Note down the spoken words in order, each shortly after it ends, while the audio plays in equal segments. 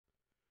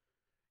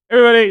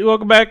Everybody,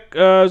 welcome back.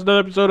 It's another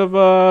episode of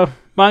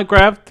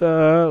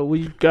Minecraft.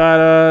 We've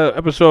got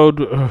episode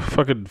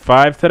fucking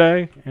 5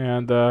 today,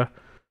 and I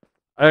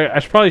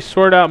should probably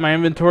sort out my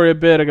inventory a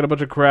bit. I got a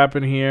bunch of crap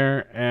in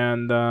here,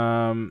 and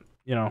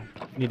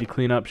need to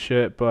clean up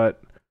shit.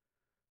 But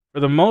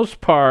for the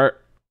most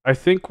part, I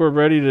think we're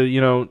ready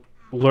to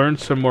learn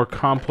some more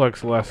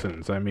complex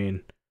lessons. I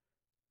mean,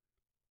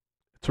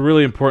 it's a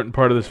really important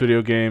part of this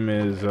video game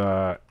is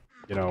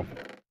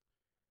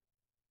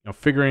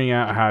figuring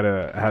out how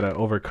to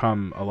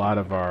overcome a lot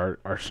of our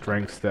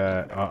strengths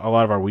that a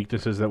lot of our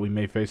weaknesses that we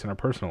may face in our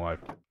personal life.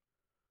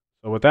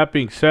 So with that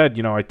being said,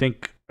 I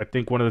think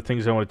one of the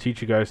things I want to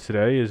teach you guys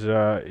today is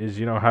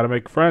how to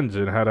make friends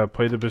and how to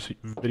play the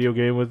video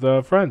game with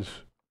friends.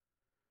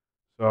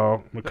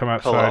 So I'm gonna come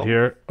outside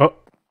here. Oh,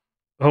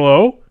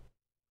 hello.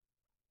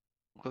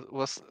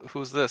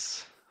 Who's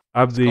this?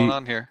 What's going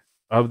on here?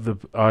 I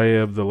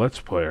am the Let's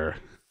Player.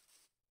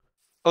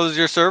 Oh, this is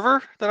your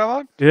server that I'm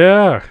on?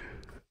 Yeah.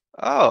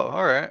 Oh,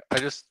 all right.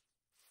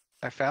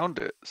 I found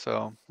it.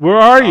 So where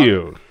are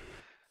you?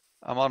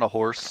 I'm on a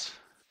horse.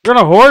 You're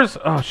on a horse?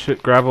 Oh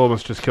shit! Gravel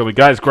almost just killed me,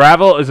 guys.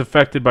 Gravel is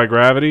affected by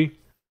gravity.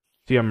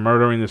 See, I'm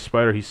murdering the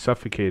spider. He's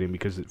suffocating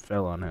because it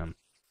fell on him.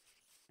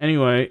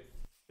 Anyway,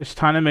 it's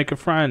time to make a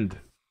friend.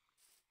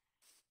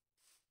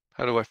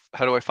 How do I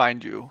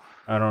find you?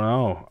 I don't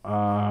know.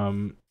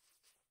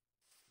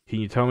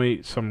 Can you tell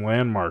me some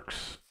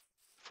landmarks?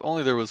 If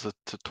only there was a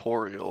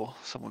tutorial,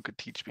 someone could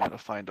teach me how to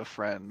find a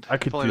friend. I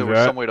could if only do there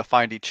that. was some way to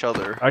find each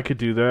other. I could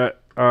do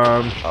that.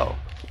 Oh.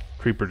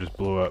 Creeper just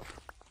blew up.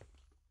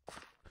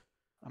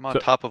 I'm on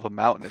top of a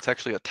mountain. It's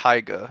actually a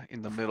taiga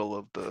in the middle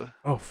of the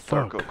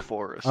dark oak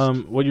forest.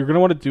 What you're gonna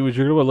want to do is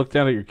you're gonna want to look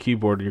down at your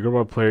keyboard and you're gonna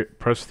want to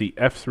press the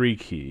F3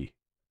 key.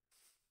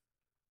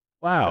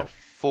 Wow.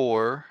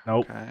 F4.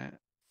 Nope. Okay.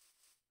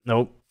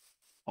 Nope.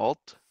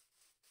 Alt.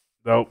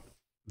 Nope.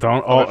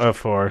 Don't Alt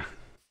F4.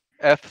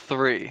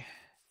 F3.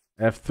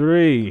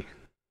 F3.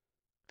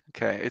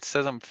 Okay, it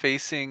says I'm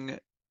facing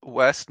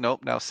west.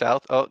 Nope, now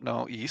south. Oh,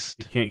 no, east.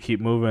 You can't keep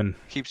moving.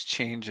 Keeps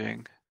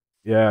changing.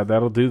 Yeah,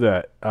 that'll do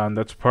that.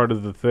 That's part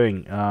of the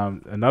thing.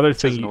 Another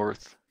thing. Says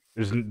north.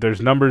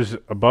 There's numbers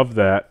above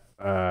that.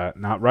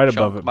 Not right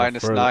above it.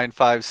 Minus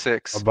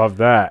 956. Above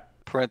that.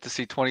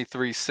 Parenthesis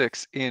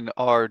 23.6 in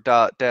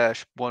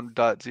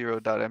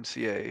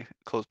r.1.0.mca.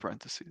 Close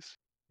parentheses.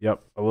 Yep,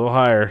 a little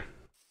higher.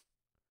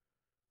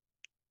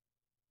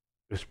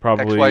 It's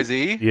probably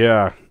XYZ?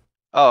 Yeah.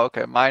 Oh,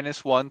 okay.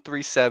 Minus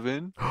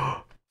 137.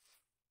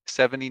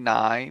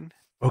 79.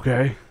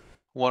 Okay.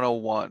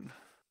 101.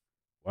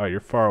 Wow, you're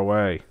far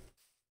away.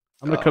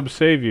 I'm gonna come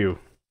save you.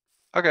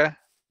 Okay.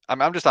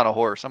 I'm just on a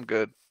horse. I'm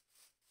good.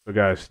 So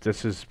guys,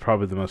 this is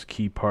probably the most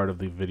key part of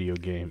the video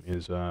game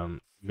is you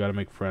gotta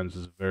make friends.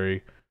 It's a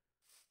very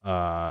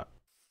you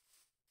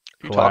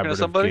talking to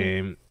somebody?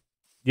 Game.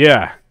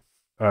 Yeah.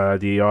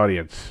 The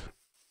audience.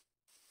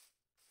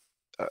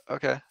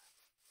 Okay.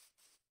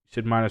 You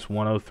said minus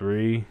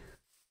 103.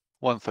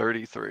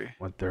 133.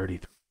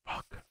 133.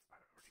 Fuck. I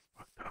already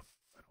fucked up.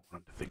 I don't want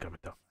him to think I'm a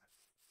dumbass.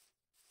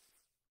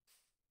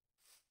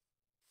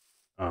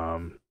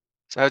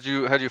 So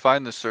how'd you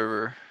find this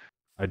server?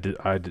 I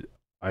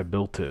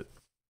built it.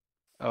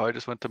 Oh, I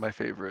just went to my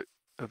favorite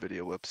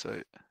AVEDIA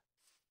website.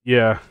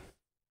 Yeah.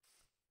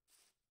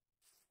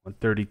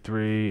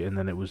 133, and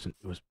then it was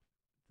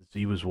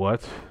Z was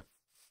what?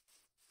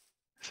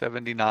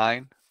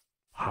 79.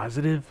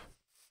 Positive?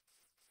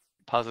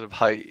 Positive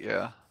height,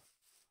 yeah.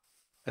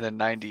 And then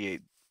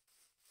 98.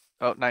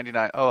 Oh,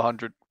 99. Oh,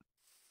 100.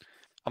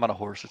 I'm on a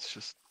horse. It's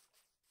just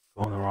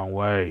going the wrong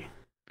way.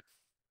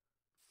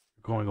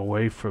 You're going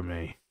away from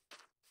me.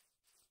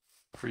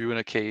 Were you in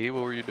a cave?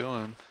 What were you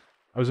doing?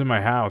 I was in my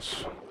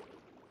house.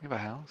 You have a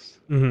house?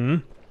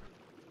 Mm-hmm.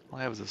 All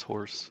I have is this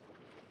horse.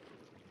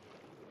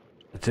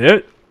 That's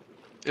it?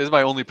 It is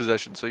my only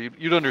possession, so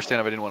you'd understand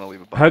if I didn't want to leave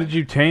it behind. How did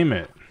you tame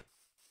it?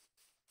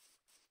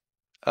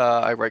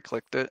 I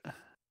right-clicked it.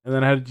 And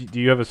then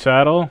do you have a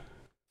saddle?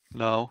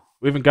 No.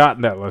 We haven't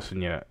gotten that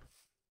lesson yet.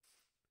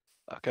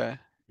 Okay.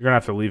 You're gonna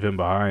have to leave him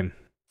behind.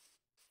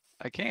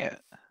 I can't.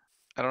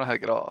 I don't know how to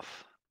get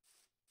off.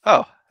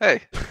 Oh,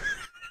 hey.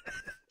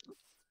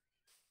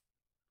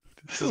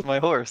 This is my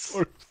horse.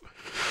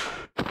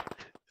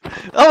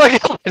 Oh my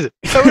god!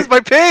 That was my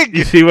pig!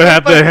 You see what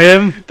happened to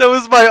him? That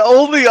was my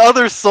only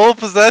other sole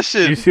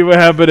possession! You see what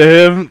happened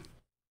to him?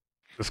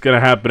 It's gonna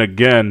happen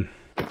again.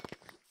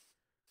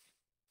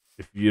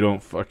 If you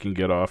don't fucking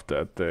get off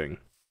that thing.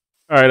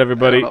 Alright,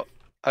 everybody. I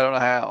don't know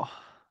how.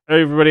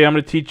 Hey, everybody, I'm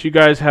gonna teach you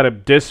guys how to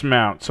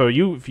dismount. So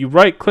if you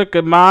right-click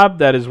a mob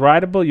that is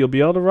rideable, you'll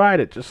be able to ride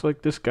it, just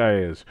like this guy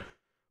is.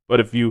 But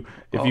if you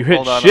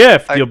hit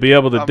shift, you'll be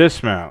able to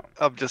dismount.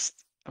 I'm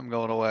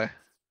going away.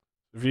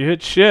 If you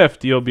hit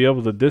shift, you'll be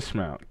able to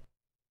dismount.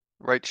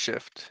 Right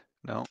shift.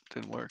 No,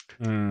 didn't work.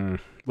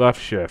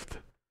 Left shift.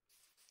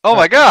 Oh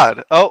my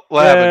god! Oh,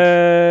 what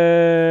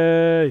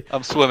happened? Yay!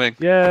 I'm swimming.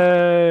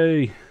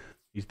 Yay!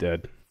 He's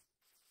dead.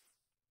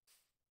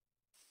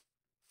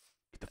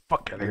 Get the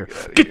fuck out of here.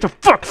 Get the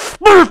fuck!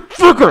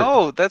 Motherfucker!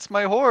 Oh, that's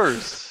my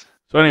horse.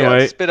 So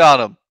anyway, Yeah, spit on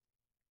him.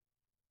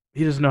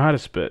 he doesn't know how to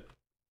spit.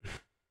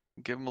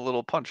 Give him a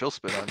little punch. He'll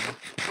spit on you.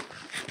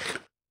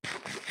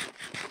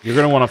 You're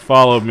gonna want to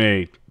follow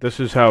me. This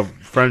is how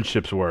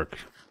friendships work.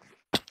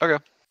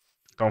 Okay.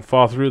 Don't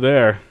fall through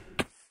there.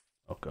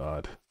 Oh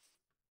God,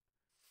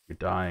 you're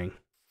dying.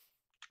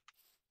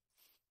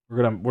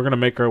 We're gonna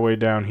make our way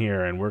down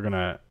here, and we're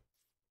gonna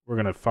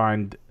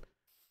find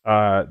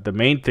the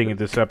main thing in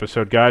this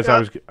episode, guys.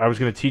 Yeah. I was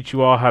gonna teach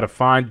you all how to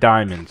find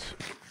diamonds.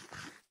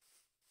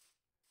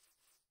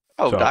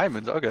 Oh, So,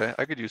 diamonds. Okay,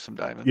 I could use some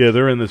diamonds. yeah,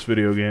 they're in this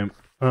video game.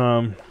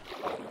 The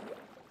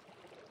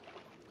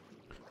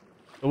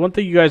one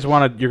thing you guys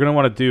you're gonna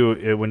want to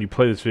do when you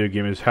play this video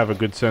game is have a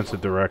good sense of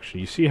direction.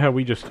 You see how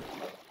we just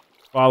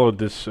followed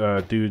this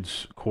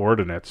dude's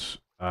coordinates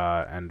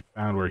and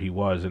found where he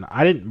was, and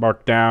I didn't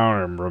mark down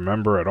or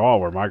remember at all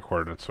where my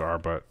coordinates are,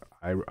 but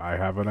I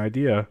have an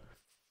idea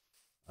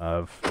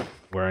of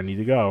where I need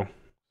to go.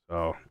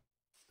 So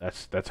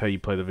that's how you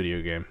play the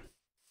video game.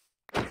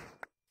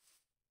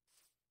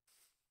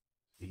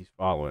 He's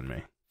following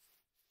me.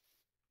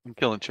 I'm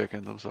killing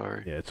chickens. I'm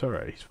sorry. Yeah, it's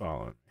alright. He's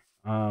following me.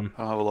 I don't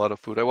have a lot of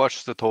food. I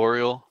watched the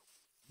tutorial.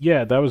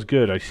 Yeah, that was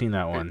good. I seen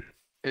that one.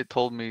 It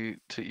told me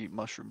to eat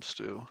mushroom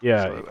stew.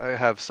 Yeah. So I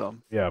have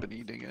some. Yeah. I've been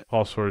eating it.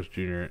 Paul Soares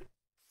Jr.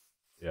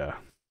 Yeah.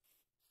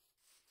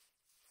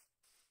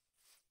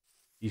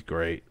 He's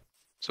great.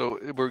 So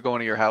we're going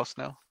to your house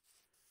now?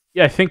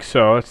 Yeah, I think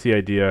so. That's the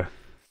idea.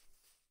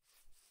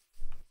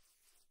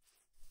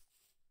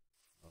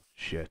 Oh,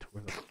 shit.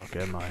 Where the fuck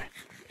am I?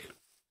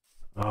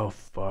 Oh,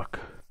 fuck.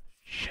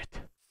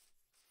 Shit.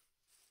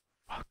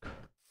 Fuck.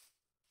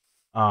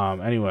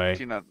 Anyway.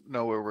 Do you not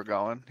know where we're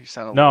going? You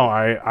sound a No,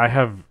 little... I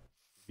have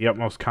the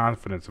utmost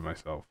confidence in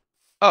myself.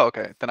 Oh,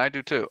 okay. Then I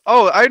do too.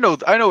 Oh, I know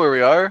where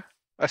we are.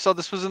 I saw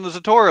this was in the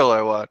tutorial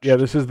I watched. Yeah,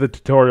 this is the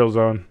tutorial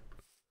zone.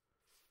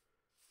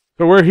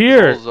 So we're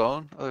here.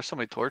 Zone? Oh, there's so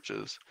many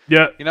torches.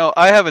 Yeah. You know,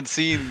 I haven't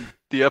seen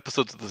the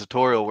episodes of the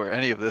tutorial where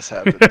any of this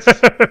happens.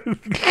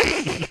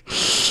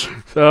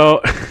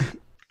 So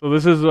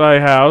this is my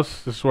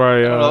house. This is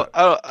where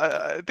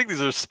I think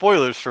these are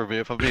spoilers for me,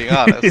 if I'm being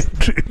honest.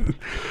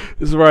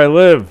 This is where I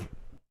live.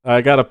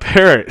 I got a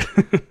parrot.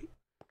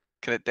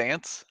 Can it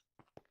dance?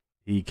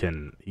 He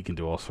can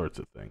do all sorts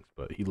of things,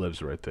 but he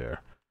lives right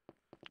there.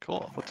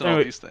 Cool. What's in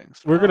Anyway, all these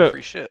things? we're gonna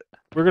free shit.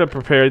 We're gonna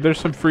prepare. There's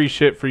some free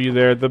shit for you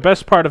there. The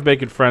best part of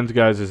making friends,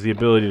 guys, is the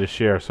ability to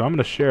share. So I'm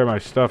gonna share my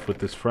stuff with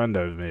this friend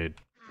I've made.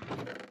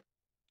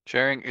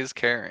 Sharing is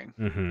caring.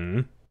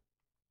 Mm-hmm.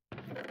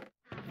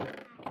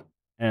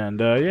 And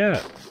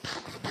yeah,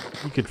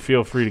 you could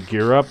feel free to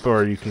gear up,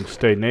 or you can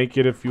stay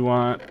naked if you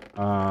want.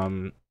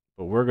 But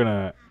we're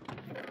gonna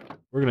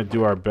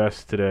do our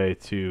best today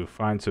to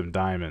find some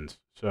diamonds.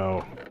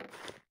 So.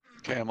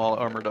 Okay, I'm all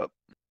armored up.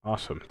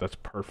 Awesome. That's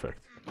perfect.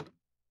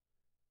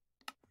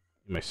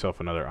 Myself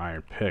another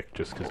iron pick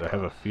just because I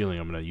have a feeling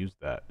I'm going to use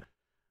that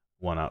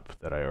one up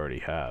that I already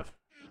have.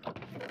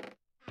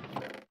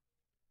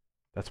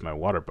 That's my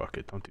water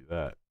bucket. Don't do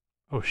that.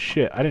 Oh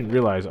shit, I didn't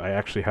realize I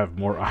actually have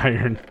more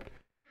iron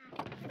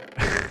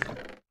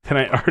than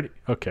I already...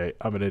 Okay,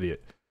 I'm an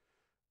idiot.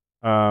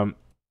 1,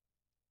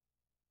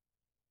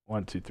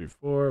 2, 3,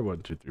 4.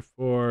 1, 2, 3,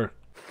 4.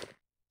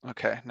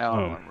 Okay, now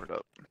I'm armored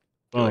up.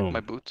 You like my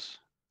boots?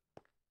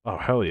 Oh,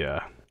 hell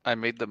yeah. I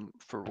made them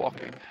for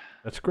walking.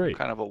 That's great. I'm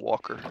kind of a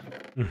walker.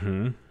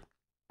 Mm-hmm.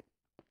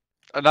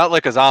 Not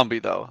like a zombie,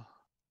 though.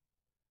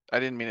 I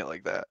didn't mean it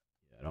like that.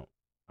 Yeah,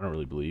 I don't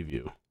really believe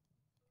you.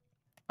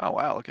 Oh,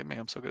 wow, look at me.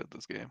 I'm so good at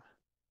this game.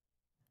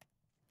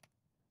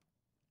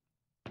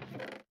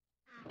 I'm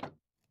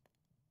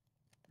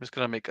just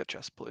going to make a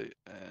chest plate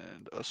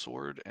and a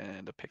sword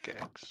and a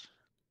pickaxe.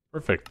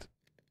 Perfect.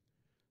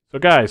 So,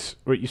 guys,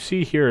 what you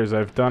see here is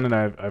I've gone and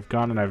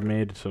I've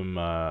made some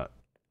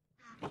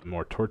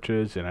more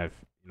torches, and I'm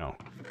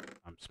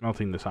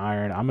smelting this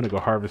iron. I'm gonna go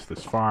harvest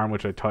this farm,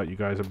 which I taught you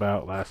guys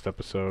about last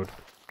episode.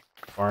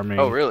 Farming.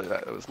 Oh, really?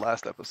 That was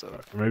last episode.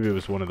 Or maybe it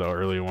was one of the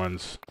early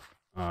ones.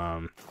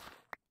 Well,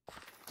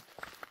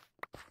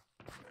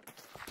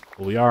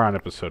 we are on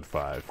episode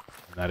 5,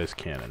 and that is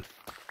canon.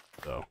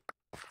 So.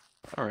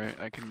 All right,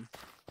 I can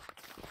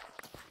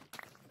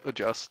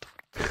adjust.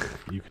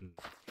 You can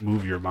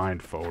move your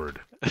mind forward.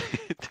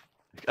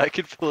 I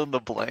can fill in the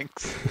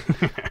blanks.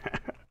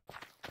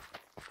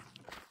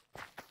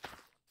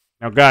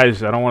 Now,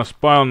 guys, I don't want to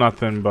spoil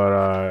nothing,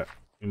 but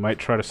we might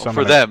try to summon.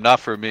 For them, not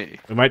for me.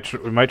 We might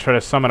try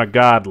to summon a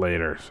god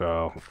later.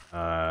 So,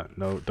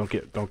 no, don't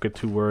get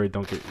too worried.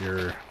 Don't get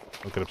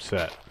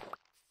upset.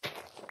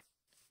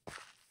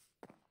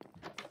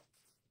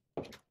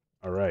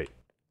 All right.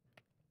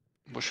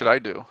 What should I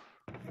do?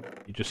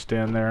 You just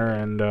stand there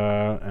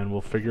and we'll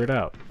figure it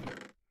out.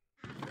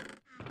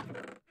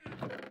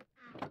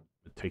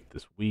 Take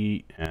this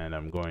wheat and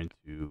I'm going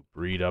to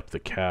breed up the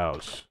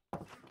cows.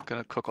 I'm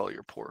gonna cook all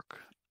your pork.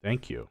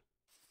 Thank you.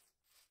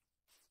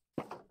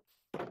 You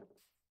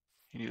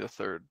need a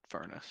third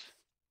furnace.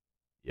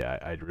 Yeah,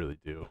 I really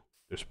do.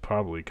 There's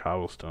probably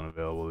cobblestone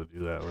available to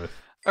do that with.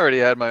 I already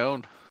had my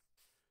own.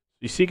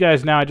 You see,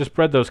 guys, now I just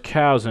bred those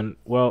cows, and,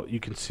 well, you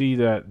can see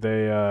that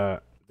they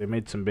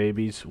made some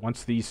babies.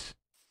 Once these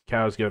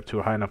cows get up to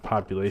a high enough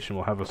population,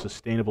 we'll have a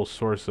sustainable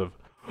source of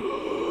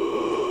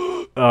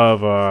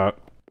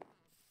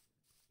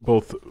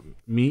both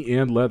meat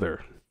and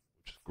leather,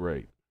 which is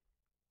great.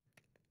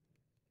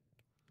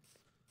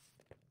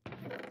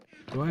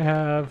 Do I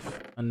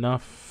have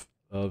enough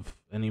of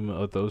any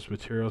of those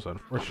materials?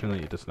 Unfortunately,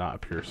 it does not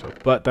appear so.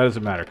 But that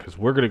doesn't matter, because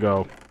we're going to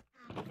go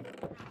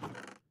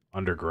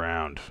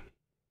underground.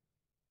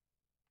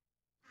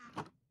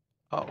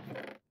 Oh.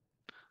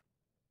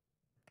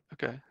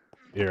 Okay.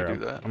 Here,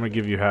 do that. I'm going to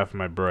give you half of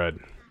my bread.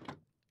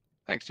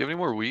 Thanks. Do you have any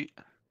more wheat?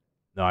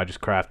 No, I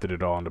just crafted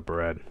it all into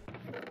bread.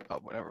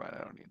 Oh, never mind.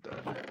 I don't need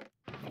that.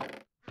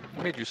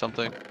 I made you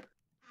something.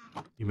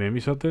 You made me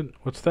something?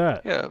 What's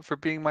that? Yeah, for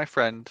being my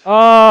friend.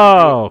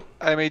 Oh!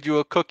 I made you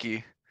a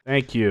cookie.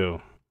 Thank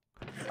you.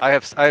 I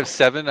have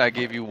 7. I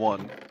gave you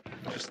 1.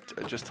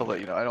 Just to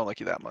let you know, I don't like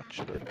you that much.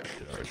 But...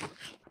 It's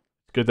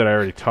good that I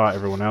already taught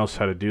everyone else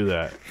how to do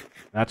that.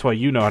 That's why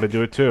you know how to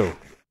do it too.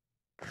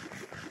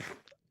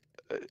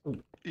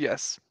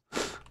 Yes.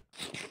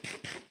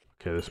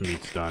 Okay, this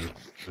meat's done.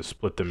 Just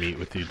split the meat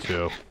with you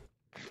too.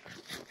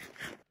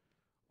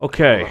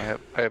 Okay.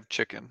 I have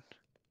chicken.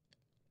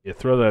 Yeah,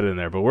 throw that in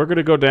there. But we're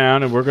gonna go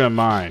down and we're gonna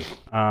mine.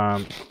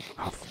 Oh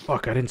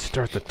fuck! I didn't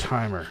start the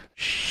timer.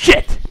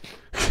 Shit!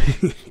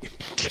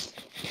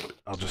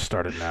 I'll just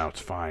start it now. It's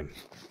fine.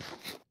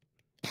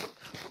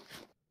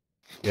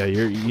 Yeah,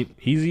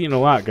 he's eating a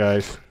lot,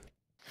 guys.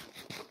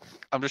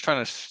 I'm just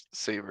trying to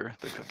savor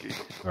the cookie.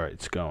 All right,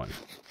 it's going.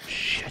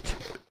 Shit.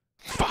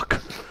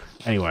 Fuck.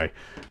 Anyway,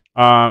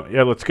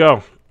 yeah, let's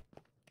go.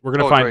 We're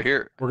gonna find. Right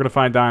here. We're gonna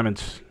find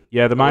diamonds.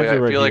 Yeah, the mines are right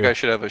here. I feel like I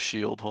should have a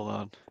shield. Hold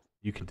on.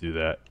 You can do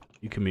that.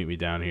 You can meet me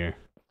down here.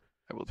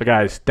 So,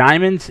 guys,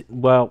 diamonds.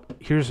 Well,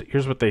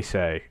 here's what they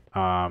say.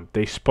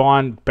 They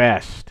spawn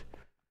best,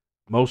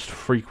 most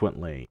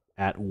frequently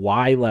at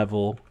Y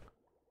level,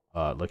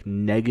 like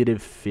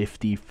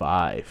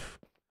 -55.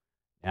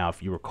 Now,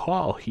 if you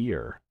recall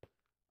here,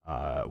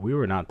 we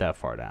were not that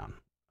far down.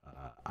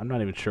 I'm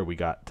not even sure we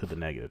got to the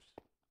negatives.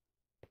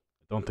 I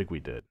don't think we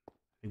did. I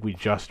think we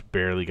just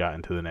barely got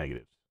into the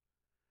negatives.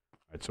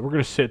 All right, so we're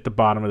gonna sit at the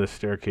bottom of the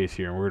staircase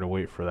here, and we're gonna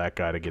wait for that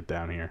guy to get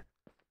down here.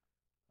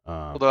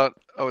 Hold on.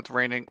 Oh, it's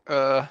raining.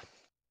 Oh,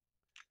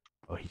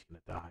 he's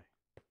gonna die.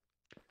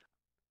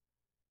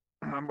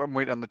 I'm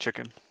waiting on the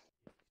chicken.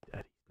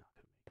 Daddy's not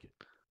gonna make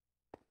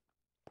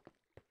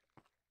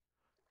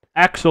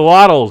it.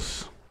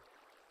 Axolotls.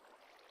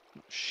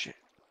 Shit.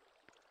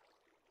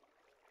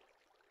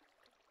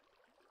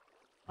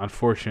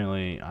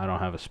 Unfortunately, I don't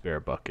have a spare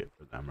bucket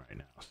for them right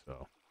now,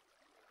 so.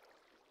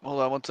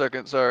 Hold on 1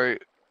 second. Sorry.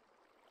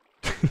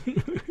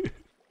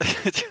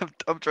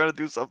 I'm trying to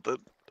do something.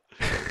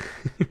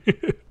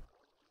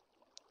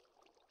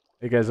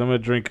 Hey guys, I'm gonna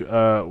drink.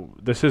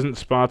 This isn't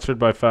sponsored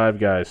by Five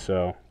Guys,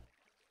 so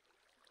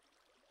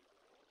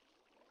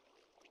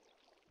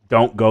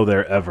don't go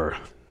there ever.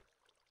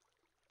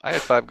 I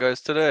had 5 guys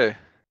today.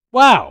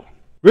 Wow,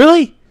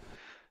 really?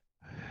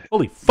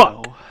 Holy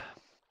fuck!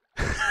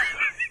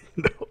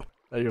 No.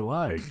 No, you're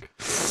lying.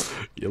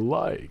 You're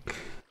lying.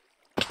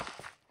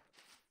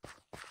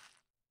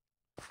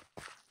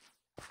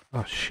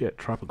 Oh shit!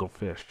 Tropical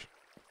fish.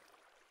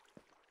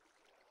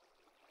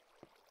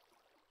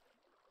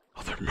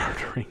 Oh, they're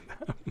murdering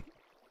them.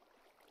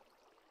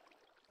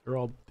 They're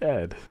all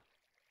dead.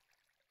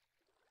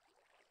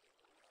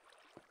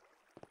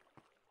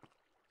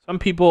 Some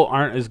people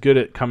aren't as good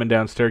at coming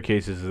down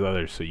staircases as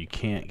others, so you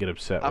can't get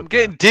upset. I'm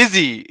getting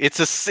dizzy.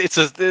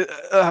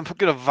 I'm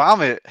gonna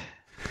vomit.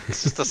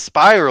 It's just a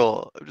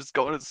spiral. I'm just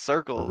going in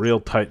circles. A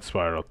real tight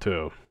spiral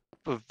too.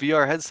 Put a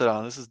VR headset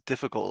on. This is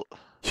difficult.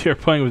 You're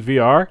playing with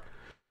VR?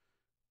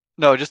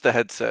 No, just the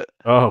headset.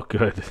 Oh,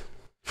 good.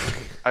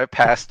 I have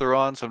pass-through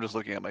on, so I'm just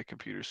looking at my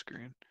computer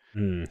screen.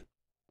 Hmm.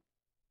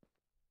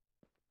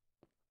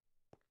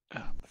 Oh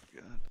my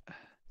god.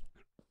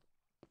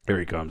 Here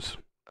he comes.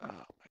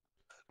 Oh,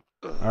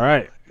 all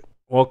right.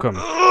 Welcome.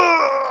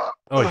 Oh,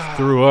 he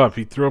threw up.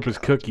 He threw up his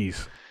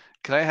cookies.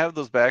 Can I have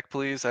those back,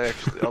 please?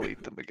 I'll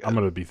eat them again. I'm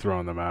going to be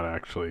throwing them out,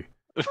 actually.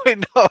 Wait,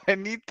 no, I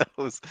need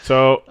those.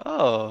 So,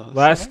 oh,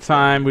 last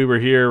time we were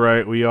here,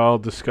 right, we all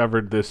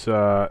discovered this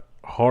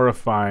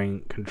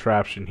horrifying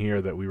contraption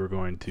here that we were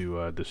going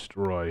to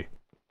destroy.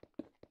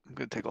 I'm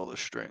going to take all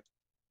this string.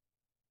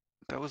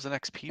 That was an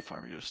XP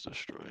farm you just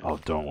destroyed.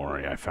 Oh, don't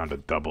worry. I found a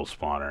double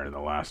spawner in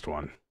the last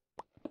one.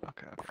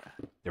 Okay.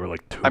 They were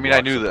like 2 I mean, I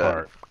knew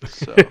apart. that.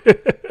 So.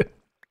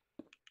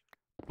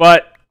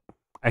 But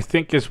I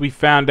think as we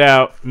found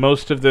out,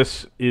 most of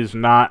this is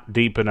not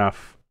deep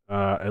enough,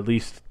 at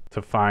least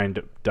to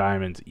find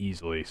diamonds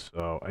easily.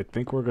 So I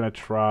think we're going to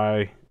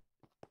try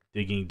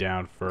digging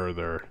down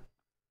further.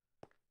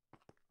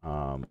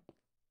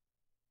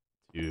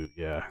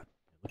 Yeah.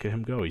 Look at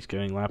him go. He's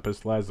getting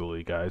lapis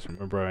lazuli, guys.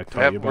 Remember I told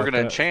you about that? We're going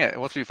to enchant.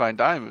 Once we find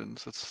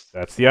diamonds,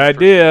 that's the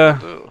idea.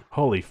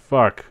 Holy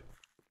fuck.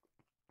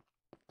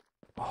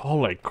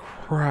 Holy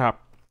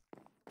crap.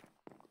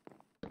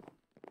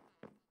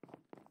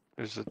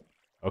 There's a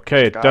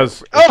Okay, it guy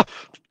does. over- Oh!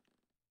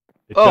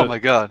 It Oh does, my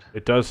god.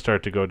 It does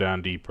start to go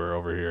down deeper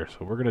over here,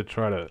 so we're gonna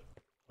try to.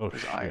 Oh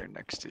There's shit! iron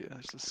next to you.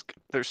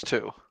 There's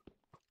two.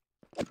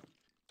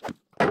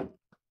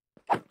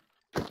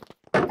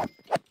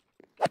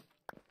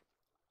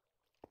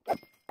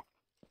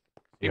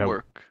 See how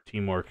Teamwork.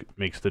 teamwork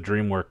makes the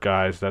dream work,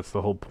 guys. That's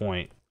the whole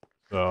point.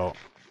 So,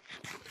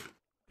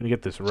 I'm gonna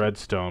get this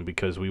redstone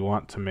because we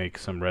want to make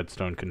some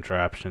redstone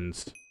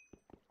contraptions.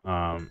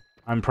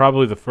 I'm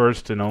probably the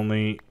first and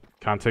only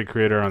content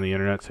creator on the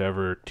internet to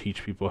ever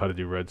teach people how to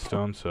do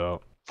redstone.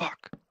 So,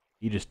 Fuck.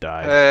 he just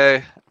died.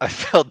 Hey, I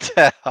fell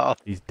down.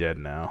 He's dead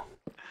now.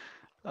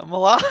 I'm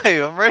alive.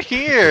 I'm right We're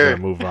here.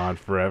 gonna move on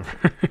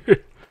forever.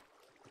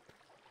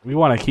 We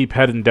want to keep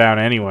heading down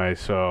anyway,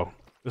 so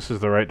this is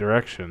the right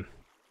direction.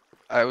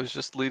 I was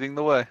just leading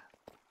the way.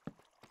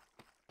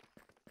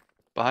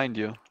 Behind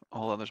you.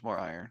 Hold on, there's more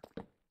iron.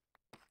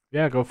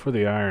 Yeah, go for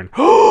the iron.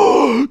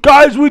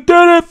 Guys, we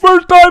did it!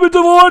 First time into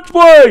the Let's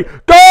Play!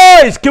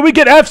 Guys, can we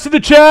get F's in the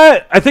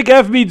chat? I think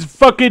F means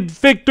fucking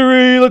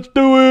victory. Let's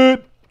do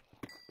it.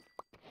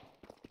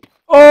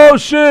 Oh,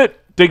 shit.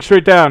 Dig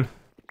straight down.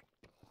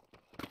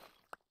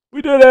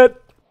 We did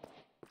it.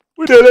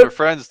 We did For it.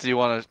 friends, do you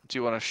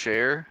wanna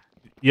share?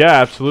 Yeah,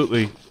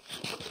 absolutely.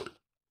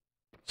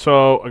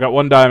 So, I got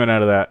 1 diamond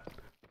out of that.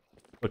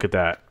 Look at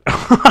that.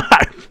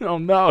 Oh,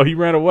 no, he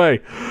ran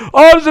away.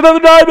 Oh, there's another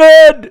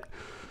diamond!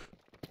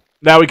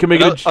 Now we can make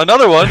it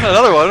another one.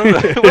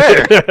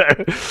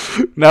 Where?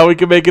 Now we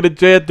can make an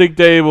enchanting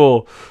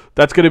table.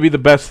 That's going to be the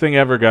best thing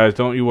ever, guys.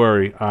 Don't you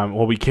worry.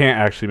 Well, we can't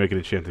actually make an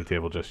enchanting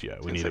table just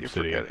yet. We need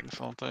obsidian. You're forgetting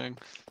something.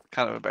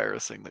 Kind of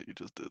embarrassing that you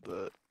just did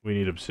that. We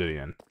need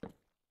obsidian.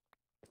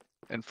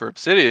 And for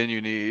obsidian,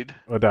 you need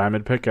a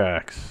diamond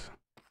pickaxe.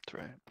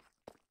 That's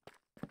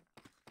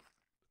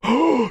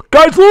right.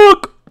 Guys,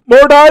 look!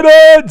 More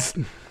diamonds!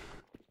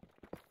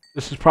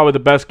 This is probably the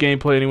best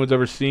gameplay anyone's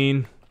ever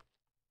seen.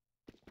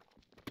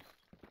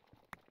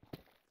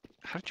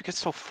 How did you get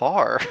so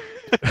far?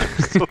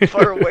 So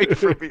far away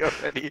from me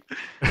already.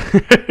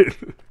 I'm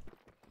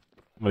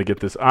gonna get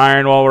this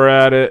iron while we're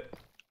at it.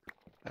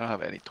 I don't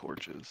have any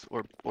torches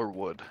or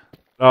wood.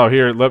 Oh,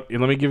 here, let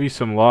me give you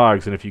some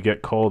logs, and if you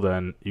get coal,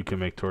 then you can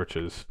make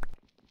torches.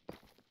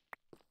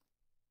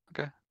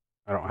 Okay.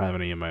 I don't have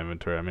any in my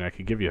inventory. I mean, I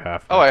could give you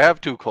half. Oh, I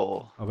have 2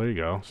 coal. Oh, there you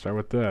go. Start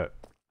with that.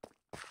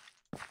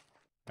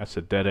 That's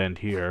a dead end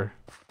here.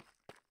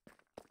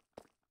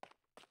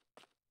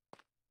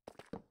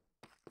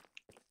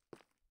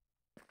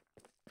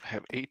 I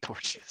have 8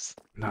 torches.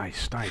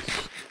 Nice,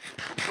 nice.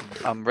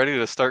 I'm ready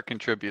to start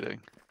contributing.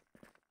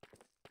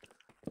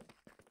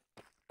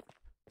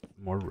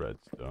 More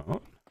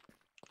redstone.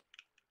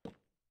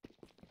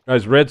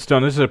 Guys,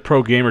 redstone, this is a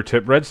pro gamer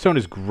tip. Redstone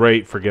is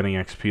great for getting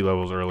XP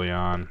levels early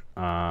on.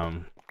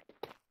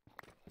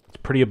 It's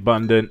pretty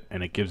abundant,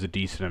 and it gives a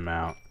decent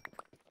amount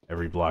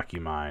every block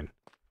you mine.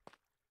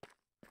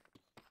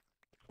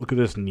 Look at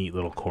this neat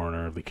little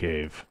corner of the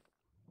cave.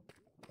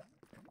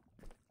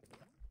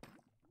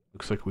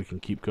 Looks like we can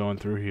keep going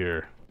through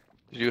here.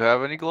 Did you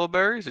have any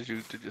glowberries? Did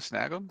you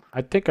snag them?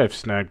 I think I've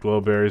snagged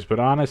glowberries, but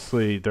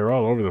honestly, they're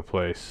all over the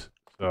place.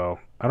 So,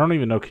 I don't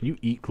even know. Can you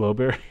eat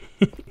glowberry?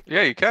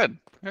 Yeah, you can.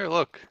 Here,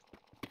 look.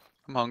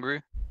 I'm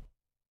hungry.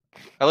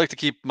 I like to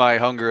keep my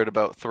hunger at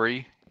about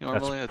 3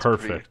 normally. That's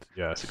perfect.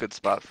 Yes. It's a good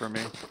spot for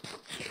me.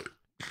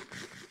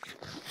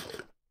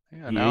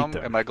 Yeah, You now ate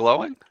them. am I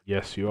glowing?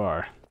 Yes, you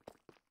are.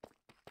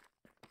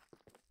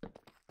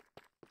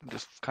 I'm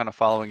just kind of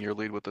following your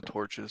lead with the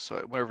torches. So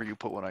wherever you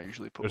put one, I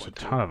usually put There's one a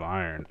ton of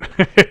iron.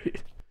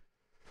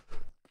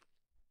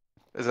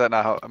 Is that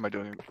not how? Am I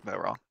doing that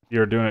wrong?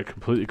 You're doing it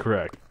completely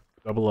correct.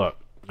 Double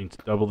up. Means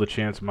double the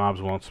chance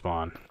mobs won't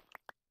spawn.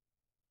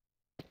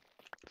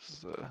 This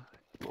is a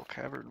little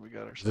cavern we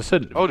got ourselves. Is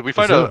this Oh, did we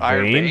find an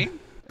iron vein?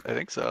 I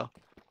think so.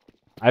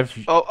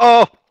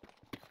 Oh!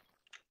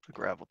 The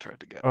gravel tried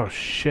to get me. Oh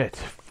shit!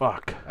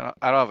 Fuck.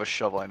 I don't have a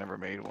shovel. I never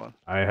made one.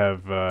 I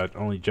have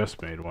only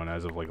just made one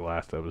as of like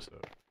last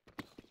episode.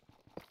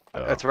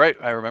 That's right.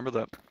 I remember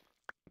that.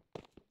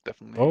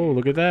 Definitely. Oh,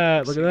 look at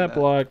that! Look at that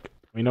block.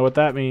 We know what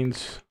that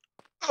means.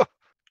 Oh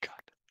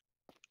God.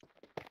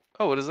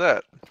 Oh, what is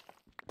that?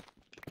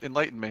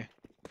 Enlighten me.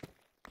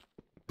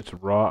 It's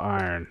raw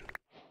iron.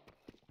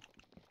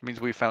 It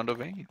means we found a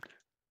vein.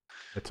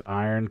 It's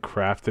iron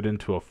crafted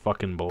into a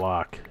fucking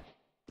block.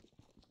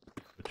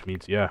 Which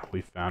means, yeah,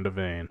 we found a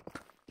vein.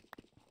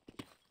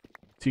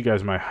 See,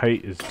 guys, my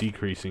height is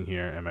decreasing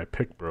here, and my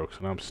pick broke, so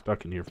now I'm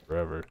stuck in here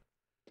forever.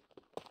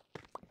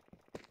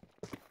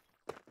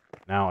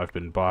 Now I've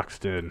been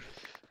boxed in.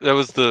 That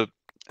was the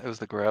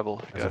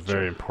gravel. That's a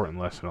very important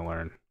lesson to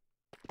learn.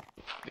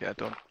 Yeah,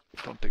 don't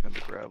dig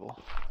into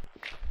gravel.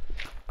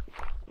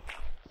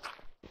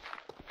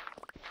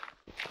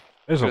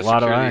 There's a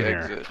lot of iron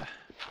here.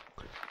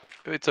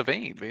 It's a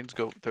vein. Veins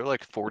go. They're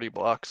like 40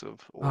 blocks of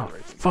ore. Oh,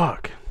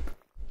 fuck.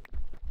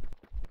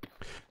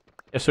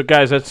 Yeah, so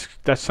guys, that's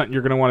something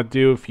you're gonna want to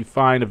do if you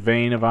find a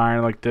vein of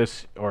iron like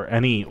this, or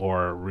any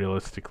ore.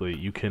 Realistically,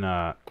 you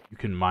can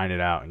mine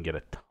it out and get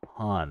a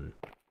ton.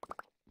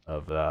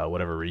 of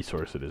whatever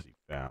resource it is you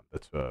found.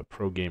 That's a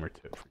pro gamer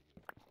tip for you.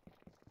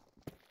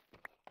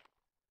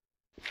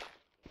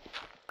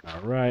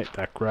 Alright,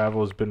 that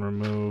gravel has been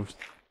removed.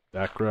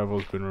 That gravel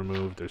has been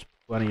removed. There's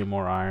plenty of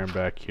more iron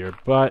back here,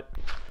 but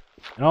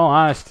in all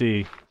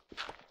honesty,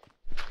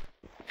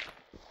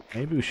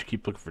 maybe we should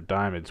keep looking for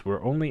diamonds.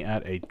 We're only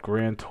at a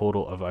grand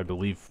total of, I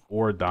believe,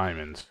 4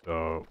 diamonds,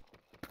 so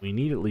we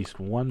need at least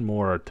one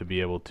more to be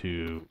able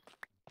to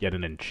get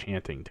an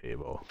enchanting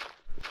table.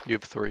 You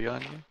have 3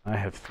 on you? I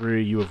have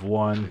 3, you have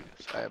 1.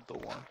 Yes, I have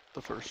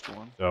the first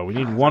one. So we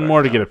need one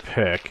more to get a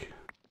pick.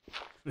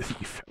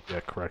 Yeah,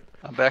 correct.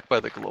 I'm back by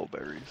the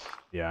glowberries.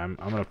 Yeah, I'm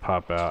gonna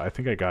pop out. I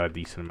think I got a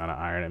decent amount of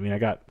iron. I mean, I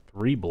got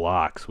 3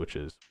 blocks, which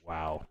is,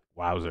 wow,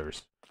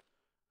 wowzers.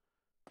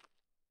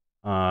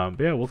 But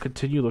yeah, we'll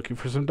continue looking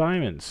for some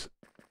diamonds.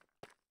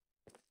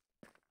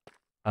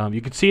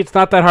 You can see it's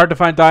not that hard to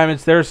find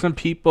diamonds. There are some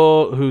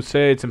people who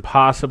say it's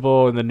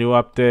impossible in the new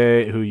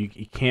update, who you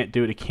can't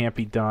do it, it can't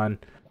be done.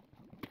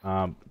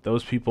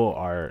 Those people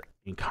are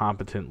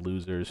incompetent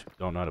losers who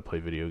don't know how to play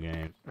video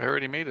games. I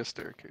already made a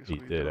staircase. He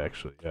did,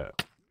 actually, yeah.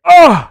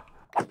 Oh!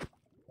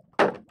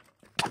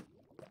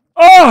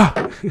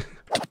 Oh!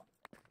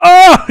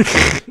 Oh!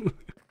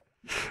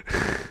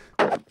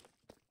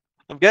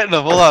 I'm getting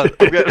them, hold on.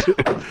 I'm getting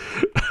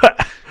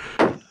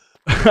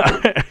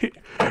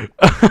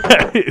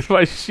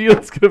My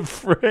shield's gonna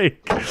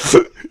break.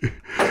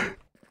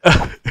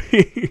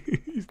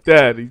 He's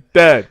dead, he's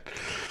dead.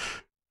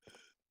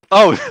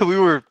 Oh, we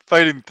were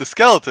fighting the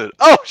skeleton.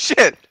 Oh,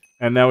 shit!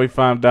 And now we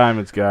found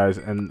diamonds, guys.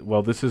 And,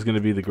 well, this is going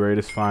to be the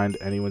greatest find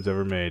anyone's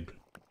ever made.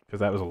 Because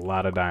that was a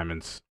lot of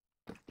diamonds.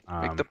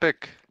 Make the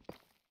pick.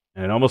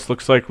 And it almost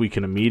looks like we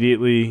can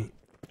immediately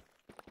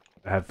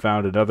have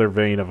found another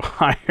vein of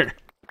iron.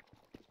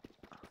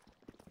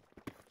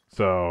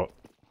 So,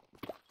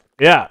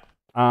 yeah.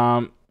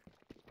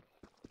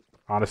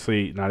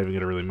 Honestly, not even going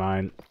to really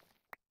mine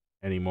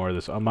any more of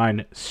this. I'll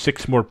mine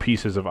 6 more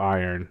pieces of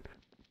iron.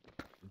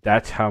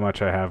 That's how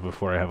much I have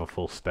before I have a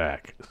full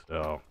stack.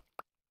 So,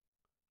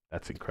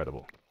 that's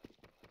incredible.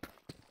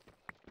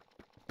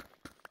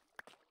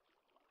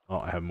 Oh,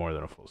 I have more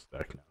than a full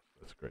stack now.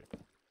 That's great.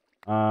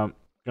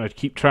 Gonna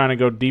keep trying to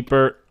go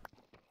deeper.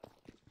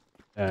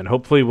 And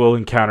hopefully we'll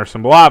encounter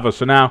some lava.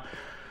 So now,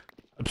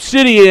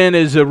 obsidian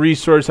is a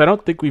resource I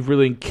don't think we've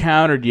really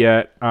encountered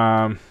yet.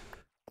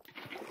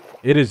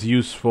 It is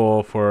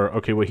useful for...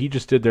 Okay, what he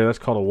just did there, that's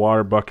called a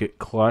water bucket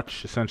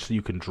clutch. Essentially,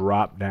 you can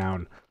drop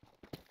down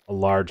a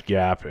large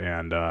gap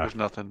and... There's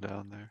nothing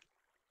down there.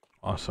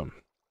 Awesome.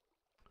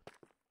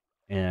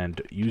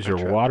 And use your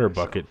water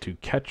bucket to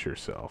catch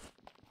yourself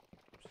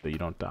so you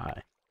don't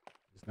die.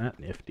 Isn't that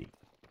nifty?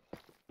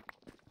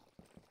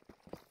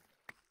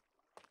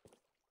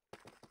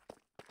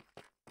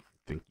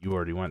 I think you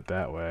already went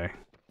that way.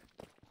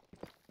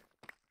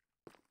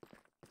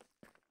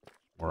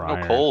 More No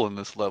iron. coal in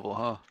this level,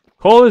 huh?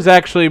 Coal is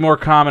actually more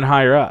common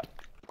higher up.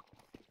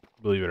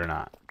 Believe it or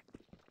not.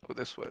 Oh,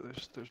 this way.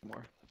 There's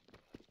more.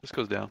 This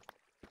goes down.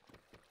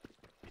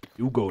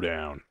 You go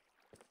down.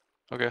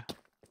 Okay.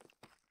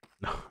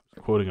 No,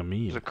 I'm quoting a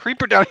meme. There's a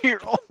creeper down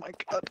here. Oh my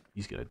god.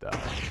 He's gonna die.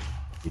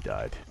 He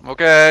died. I'm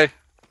okay.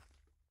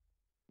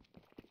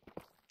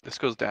 This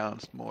goes down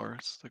some more.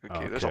 It's like,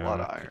 okay, there's a lot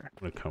of iron. I'm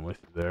gonna come with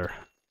you there.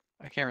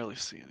 I can't really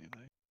see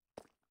anything.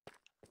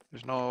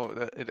 There's no...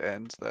 It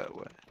ends that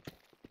way.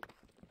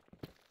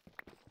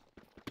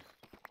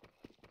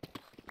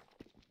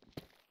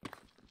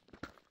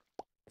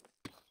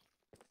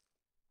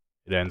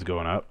 It ends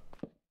going up.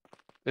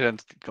 It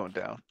ends going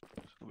down.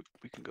 So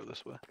we can go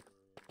this way.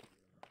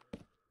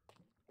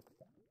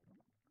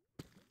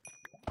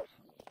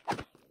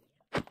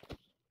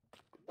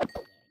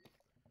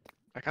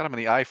 I got him in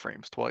the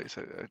iframes twice.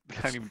 I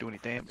can't even do any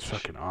damage. It's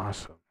fucking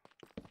awesome.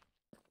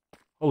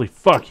 Holy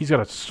fuck, he's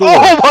got a sword!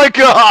 Oh my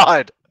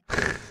god!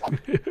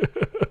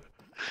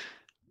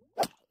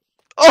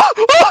 Oh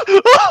my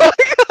god!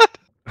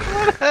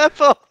 What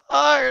half a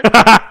heart?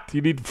 Do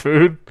you need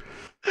food?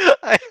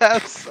 I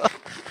have some.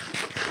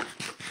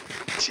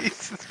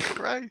 Jesus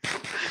Christ.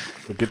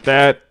 Look at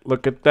that.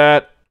 Look at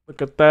that.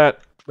 Look at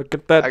that. Look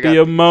at that. I got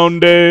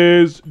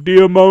Diamondes.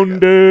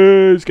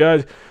 Diamondes.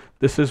 Guys,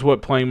 this is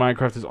what playing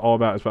Minecraft is all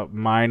about. It's about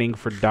mining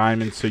for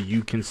diamonds so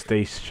you can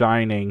stay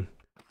shining.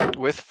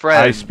 With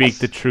friends. I speak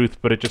the truth,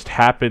 but it just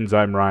happens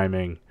I'm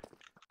rhyming.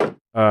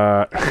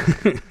 That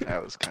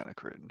was kind of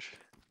cringe.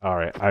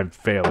 Alright, I'm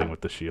failing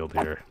with the shield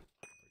here.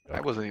 I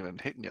wasn't even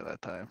hitting you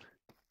that time.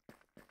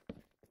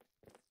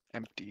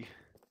 Empty.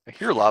 I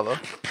hear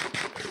lava.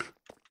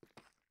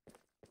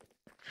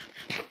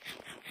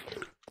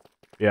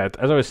 Yeah,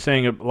 as I was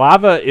saying,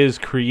 lava is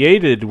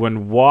created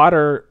when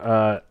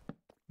water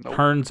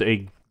turns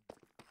a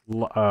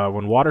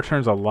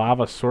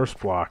lava source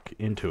block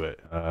into it.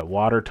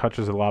 Water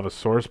touches a lava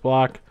source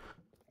block.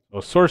 So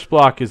a source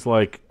block is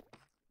like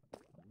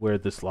where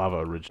this lava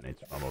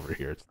originates from over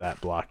here. It's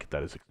that block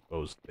that is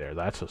exposed there.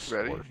 That's a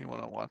source. Ready? You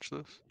want to watch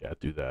this? Yeah,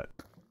 do that.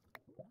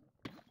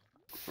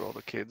 for all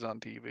the kids on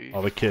TV.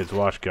 All the kids,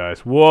 watch,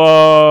 guys.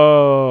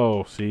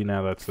 Whoa! See,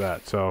 now that's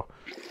that. So,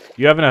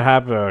 you happen to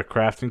have a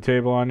crafting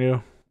table on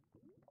you?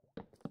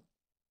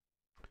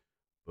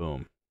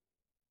 Boom.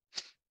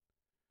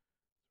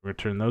 We're going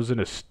to turn those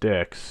into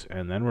sticks,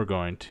 and then we're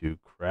going to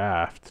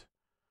craft.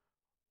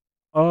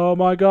 Oh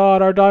my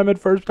god, our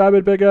first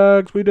diamond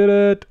pickaxe! We did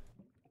it!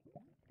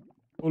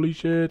 Holy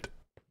shit.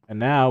 And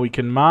now we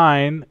can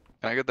mine.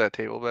 Can I get that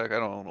table back? I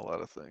don't own a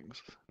lot of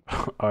things.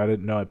 Oh, I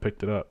didn't know I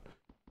picked it up.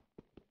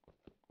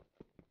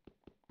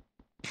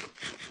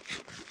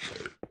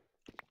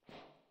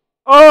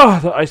 Oh,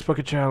 the ice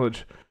bucket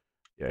challenge.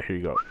 Yeah, here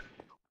you go.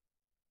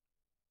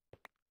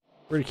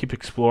 We're going to keep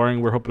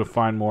exploring. We're hoping to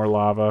find more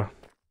lava.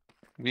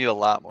 We need a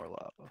lot more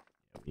lava.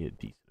 We need a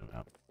decent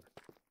amount.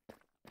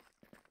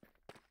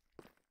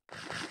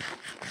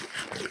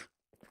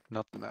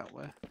 Nothing that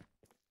way.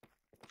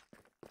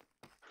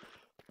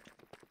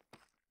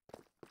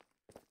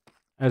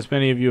 As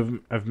many of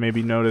you have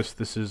maybe noticed,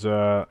 this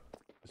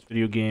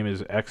video game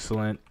is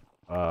excellent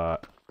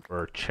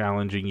for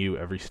challenging you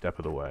every step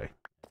of the way.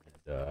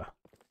 And,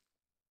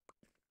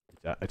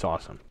 it's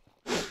awesome.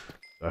 So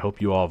I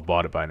hope you all have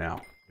bought it by now,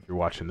 if you're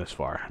watching this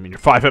far. I mean, you're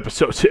 5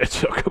 episodes in,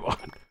 so come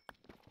on.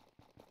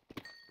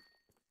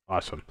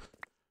 Awesome.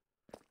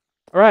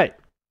 Alright.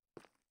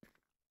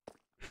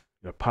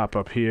 Gonna pop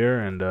up here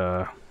and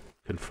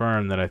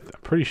confirm that I'm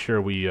pretty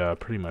sure we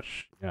pretty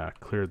much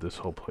cleared this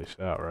whole place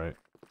out, right?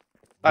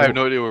 I have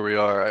no idea where we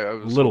are. I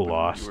was a little hoping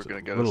lost. You were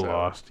gonna get a little us out.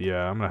 lost.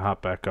 Yeah, I'm gonna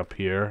hop back up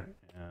here,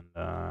 and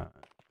I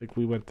think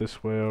we went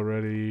this way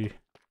already.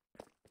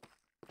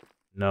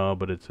 No,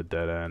 but it's a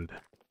dead end.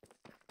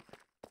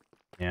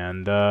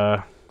 And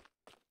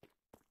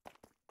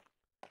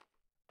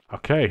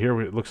okay,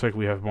 here it looks like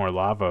we have more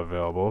lava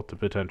available to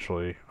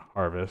potentially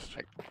harvest.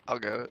 I'll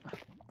get it.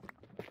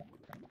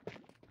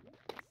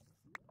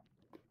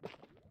 Be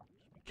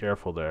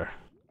careful there.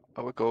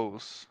 Oh, it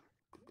goes.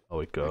 Oh,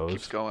 it goes. It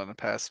keeps going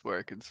past where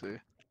I can see.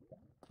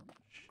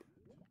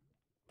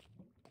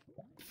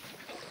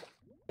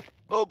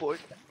 Oh boy.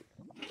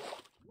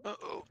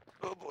 Uh-oh.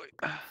 Oh boy.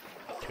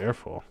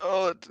 Careful.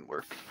 Oh, it didn't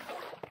work.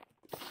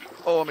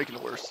 Oh, I'm making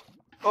it worse.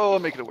 Oh,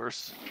 I'm making it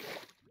worse.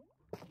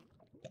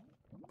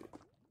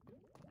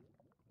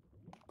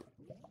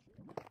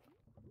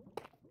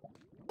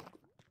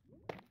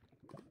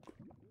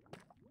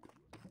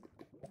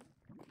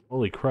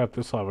 Holy crap,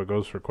 this lava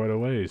goes for quite a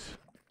ways.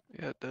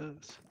 Yeah, it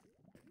does.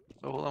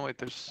 Oh, hold on, wait,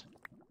 there's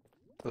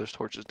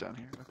torches down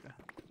here, okay.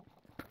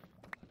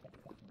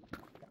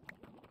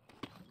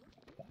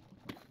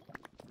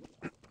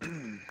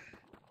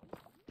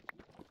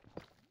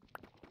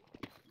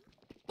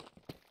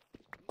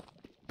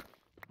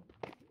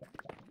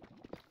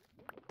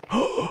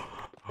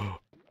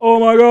 Oh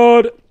my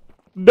god!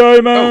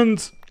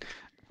 Diamonds!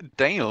 Oh,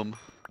 damn.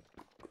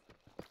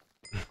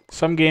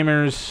 Some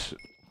gamers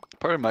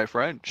Pardon my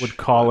French. would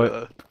call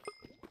it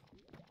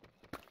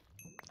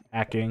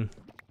hacking.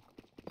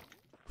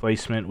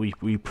 Placement.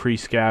 We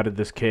pre-scouted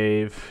this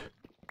cave.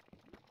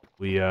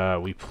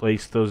 We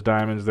placed those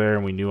diamonds there,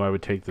 and we knew I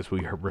would take this. We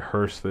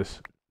rehearsed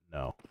this.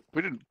 No.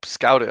 We didn't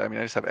scout it. I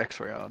mean, I just have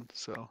X-ray on,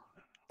 so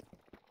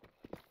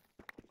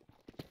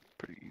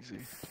pretty easy.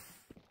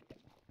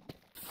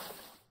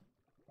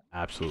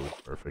 Absolutely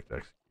perfect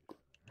execution.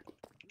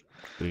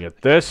 We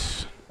get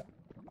this.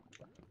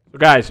 So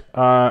guys,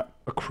 a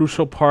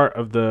crucial part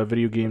of the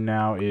video game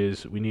now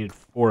is we need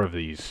 4 of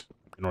these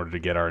in order to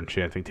get our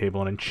enchanting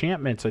table. And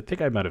enchantments, I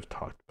think I might have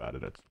talked about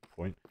it at some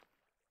point,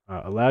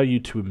 allow you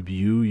to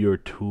imbue your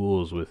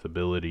tools with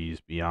abilities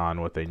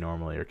beyond what they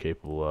normally are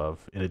capable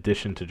of, in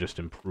addition to just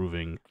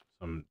improving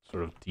some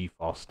sort of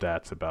default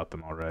stats about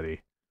them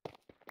already.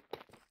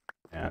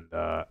 And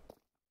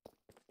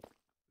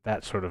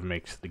that sort of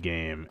makes the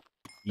game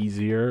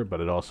easier,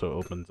 but it also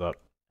opens up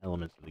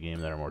elements of the game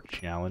that are more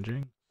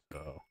challenging.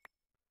 So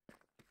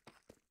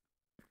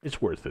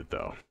it's worth it,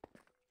 though.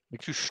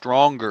 Makes you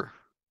stronger.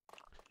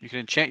 You can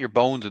enchant your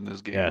bones in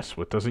this game. Yes,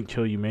 what doesn't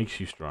kill you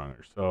makes you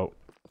stronger. So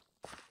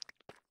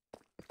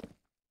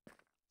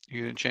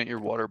you can enchant your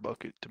water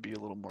bucket to be a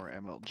little more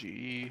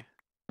MLG.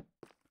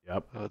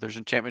 Yep. There's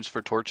enchantments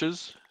for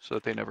torches, so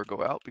that they never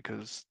go out,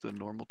 because the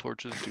normal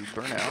torches do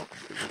burn out.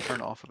 They will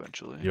turn off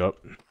eventually. Yep.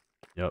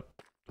 Yep.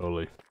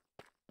 Totally.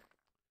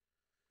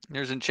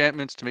 There's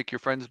enchantments to make your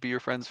friends be your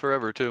friends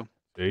forever, too.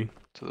 See?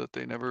 So that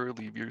they never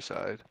leave your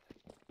side.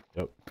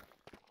 Yep.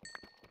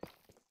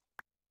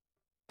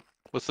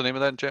 What's the name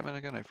of that enchantment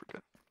again? I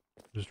forget.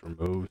 Just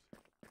removed.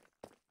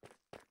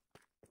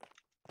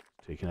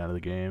 Taken out of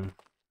the game.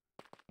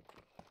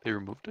 They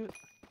removed it?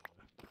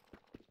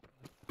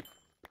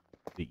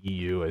 The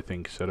EU, I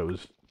think, said it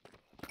was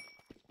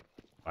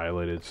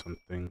violated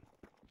something.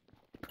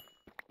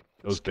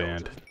 It was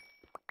banned.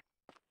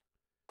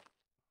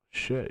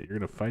 Shit, you're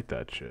gonna fight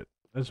that shit.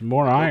 There's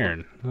more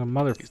iron. The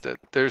mother. He's dead.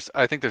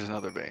 I think there's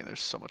another vein.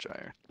 There's so much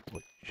iron.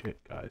 Holy shit,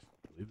 guys.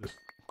 Believe this.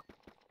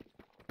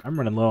 I'm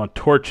running low on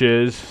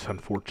torches,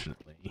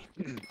 unfortunately.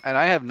 And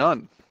I have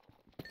none.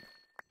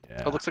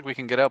 Yeah. Oh, it looks like we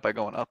can get out by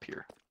going up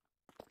here.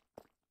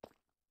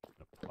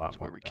 That's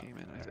where we came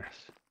in, I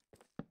guess.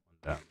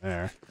 Down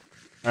there.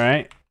 All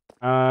right.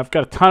 I've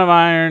got a ton of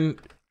iron.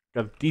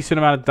 Got a decent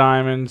amount of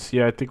diamonds.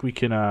 Yeah, I think we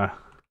can try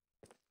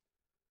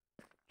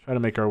to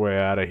make our way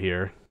out of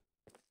here.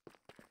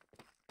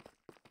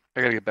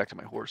 I gotta get back to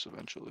my horse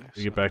eventually.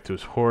 We get back to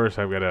his horse.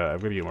 I've gotta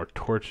get more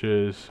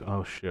torches.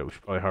 Oh shit, we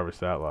should probably harvest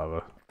that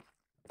lava.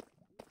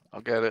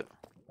 I'll get it.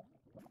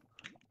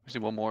 We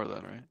need one more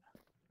then, right?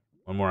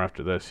 One more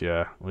after this,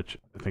 yeah. Which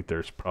I think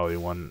there's probably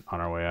one on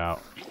our way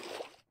out.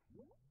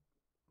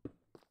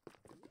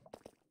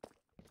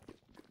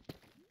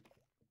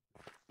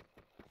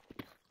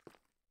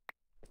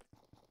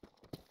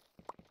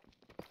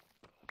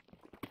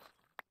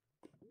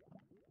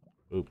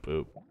 Boop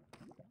boop.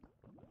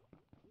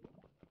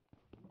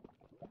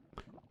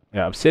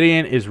 Yeah,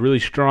 obsidian is really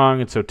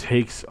strong, and so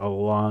takes a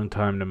long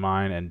time to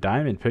mine. And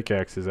diamond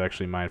pickaxe is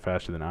actually mined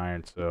faster than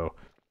iron, so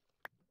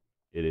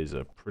it is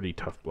a pretty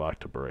tough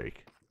block to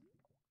break.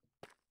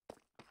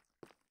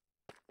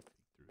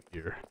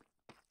 Through here.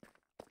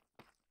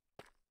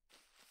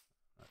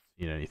 Not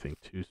seeing anything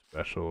too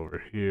special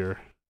over here.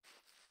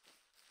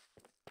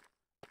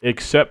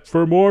 Except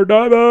for more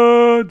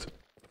diamonds!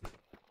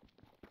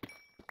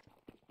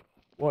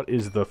 What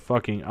is the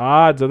fucking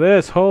odds of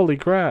this? Holy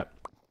crap.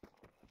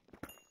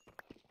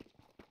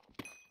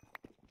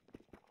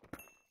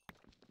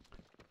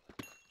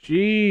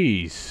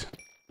 Jeez.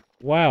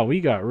 Wow, we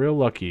got real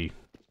lucky.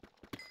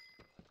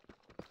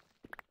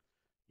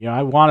 Yeah,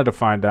 I wanted to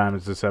find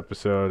diamonds this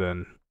episode,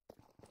 and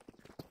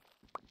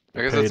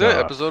I guess that's it.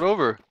 Episode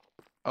over.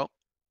 Oh.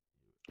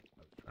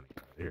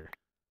 Here.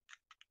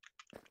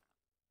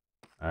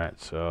 Alright,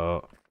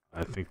 so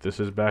I think this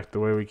is back the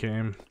way we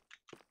came.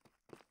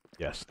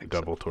 Yes, the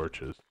double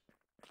torches.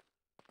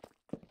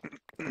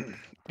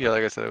 Yeah,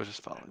 like I said, I was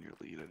just following your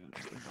lead. I didn't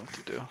really know what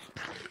to do.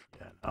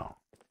 Yeah, no.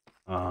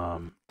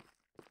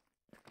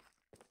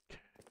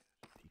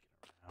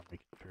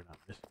 Making sure not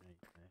missing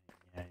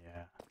anything.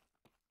 Yeah.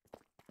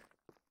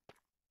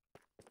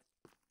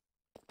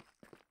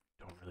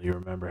 Don't really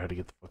remember how to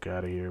get the fuck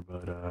out of here,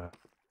 but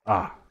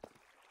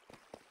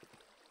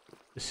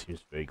this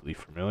seems vaguely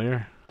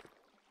familiar.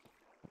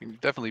 You've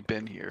definitely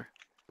been here.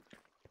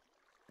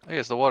 I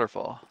guess the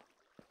waterfall.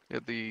 Yeah,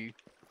 the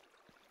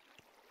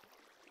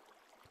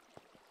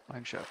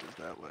mine shaft is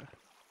that way.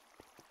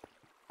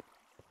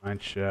 Mine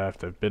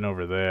shaft, I've been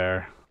over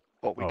there.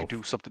 Oh, we could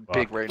do something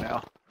big right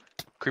now.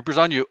 Creeper's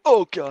on you.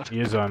 Oh god. He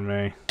is on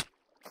me.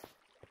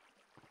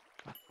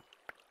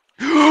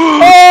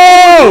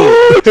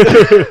 Oh!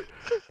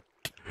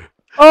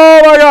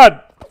 Oh my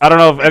god! I don't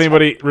know if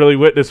anybody really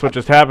witnessed what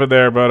just happened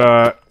there,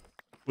 but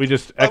we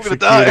just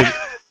executed. I'm gonna die.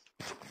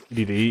 You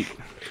need to eat.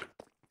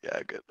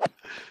 Yeah, good.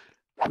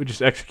 We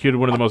just executed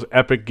one of the most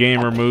epic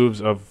gamer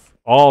moves of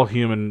all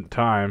human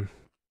time.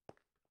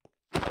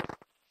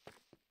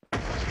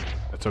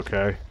 That's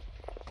okay.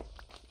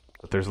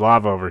 But there's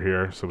lava over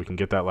here, so we can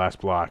get that last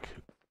block.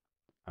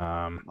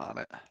 I'm on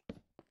it.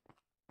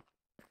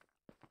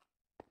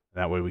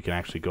 That way we can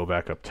actually go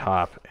back up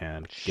top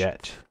and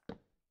get...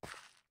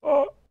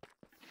 Oh!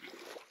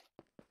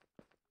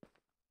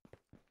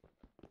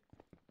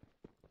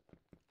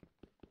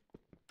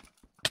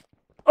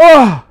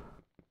 Oh!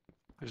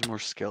 There's more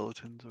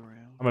skeletons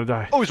around. I'm gonna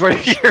die. Oh, he's right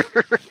here!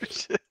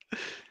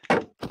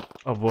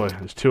 Oh boy,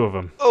 there's two of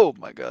them. Oh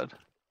my god.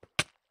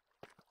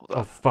 Hold Oh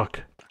on.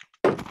 fuck.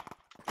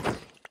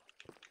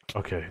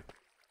 Okay.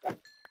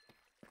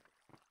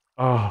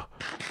 Oh.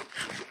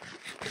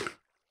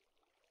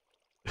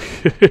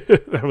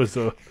 That was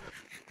got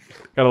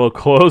a little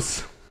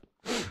close.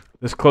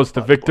 This close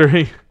to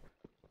victory.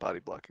 Body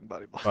blocking,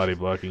 body blocking. Body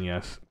blocking,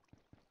 yes.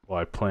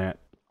 While I plant.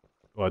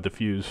 While I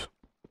diffuse.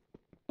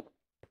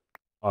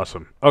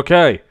 Awesome.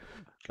 Okay.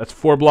 That's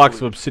 4 blocks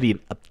of obsidian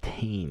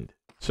obtained.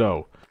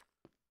 So,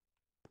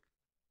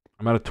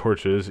 I'm out of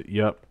torches.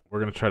 Yep. We're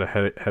going to try to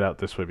head out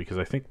this way because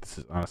I think this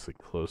is honestly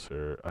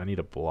closer. I need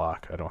a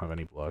block. I don't have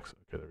any blocks.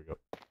 Okay, there we go.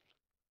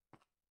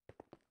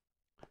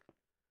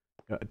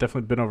 Yeah, I've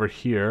definitely been over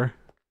here.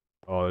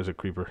 Oh, there's a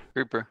creeper.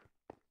 Creeper.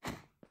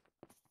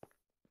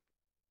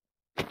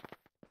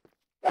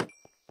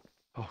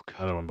 Oh god.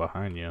 Another one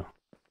behind you.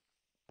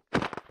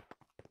 This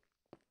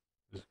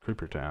is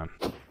Creeper Town.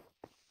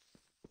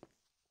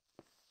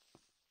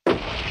 There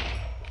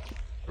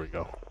we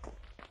go.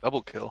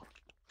 Double kill.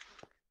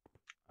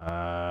 Hey,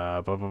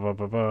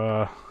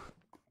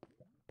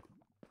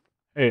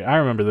 I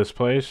remember this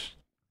place.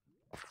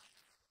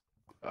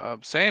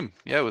 Same.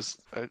 Yeah, it was.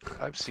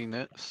 I've seen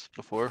it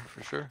before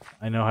for sure.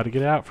 I know how to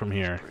get out from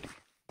here. Pretty.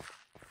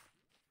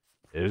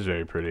 It is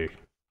very pretty.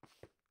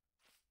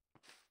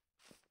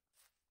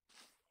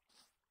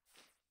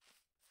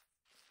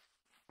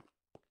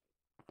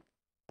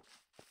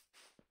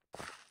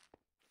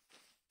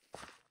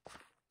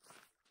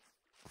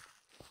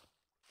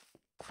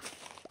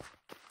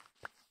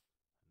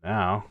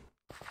 Now,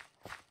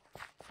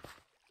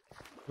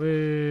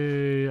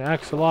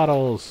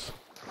 axolotls.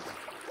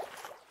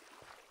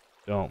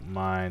 Don't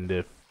mind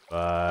if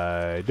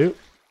I do.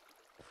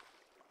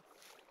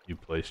 You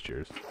placed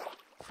yours.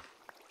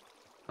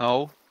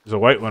 No, There's a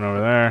white one over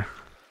there.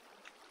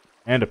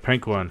 And a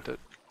pink one.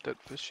 Dead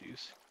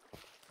fishies.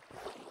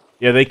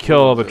 Yeah, they kill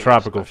all the Those are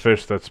tropical special.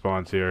 fish that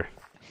spawns here.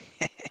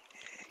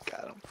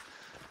 Got him.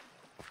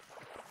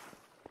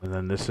 And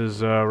then this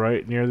is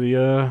right near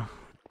the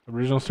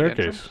original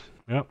staircase.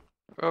 Yep.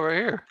 Oh, right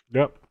here.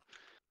 Yep.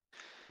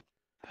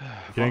 Well,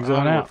 I Exit don't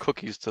on know out. what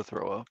cookies to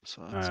throw up,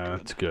 so that's good.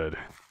 That's good.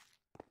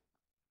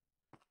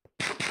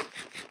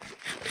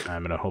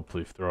 I'm gonna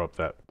hopefully throw up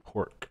that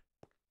pork.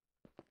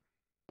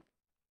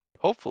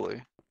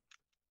 Hopefully.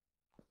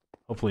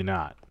 Hopefully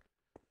not.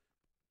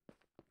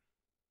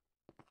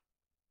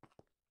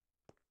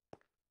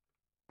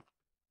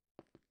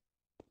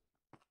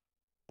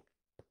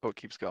 Oh, it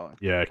keeps going.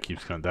 Yeah, it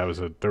keeps going. There was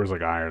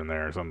like iron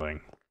there or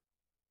something.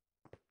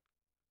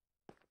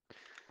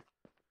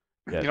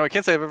 Yeah. You know, I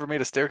can't say I've ever made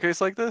a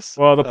staircase like this.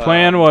 Well, the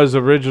plan was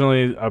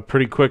originally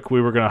pretty quick.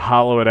 We were gonna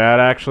hollow it out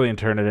actually and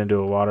turn it into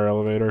a water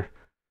elevator,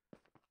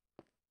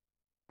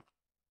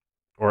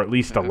 or at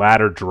least a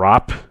ladder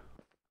drop.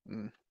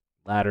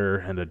 Ladder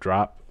and a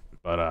drop,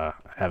 but I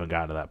haven't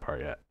gotten to that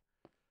part yet.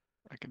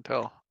 I can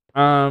tell.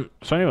 So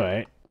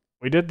anyway,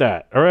 we did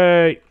that.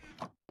 Hooray!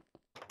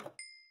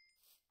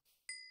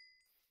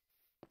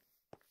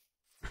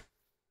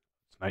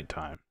 It's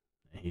nighttime,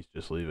 and he's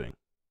just leaving.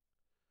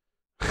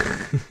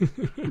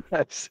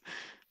 Nice.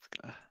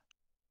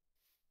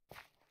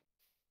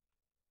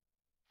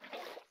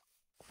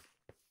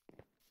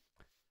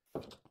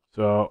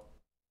 So,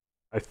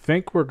 I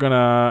think we're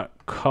gonna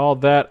call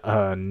that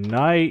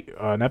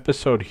an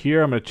episode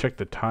here. I'm gonna check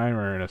the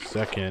timer in a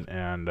second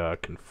and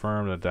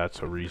confirm that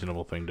that's a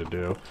reasonable thing to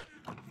do.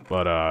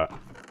 But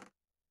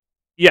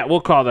yeah,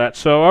 we'll call that.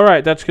 So, all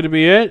right, that's gonna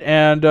be it,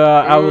 and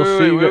I will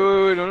see you.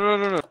 Wait,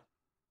 no.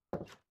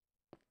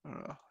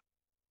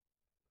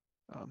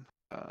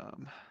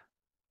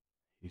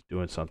 He's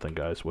doing something,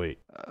 guys. Wait.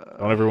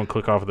 Don't everyone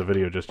click off of the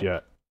video just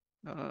yet.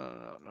 No.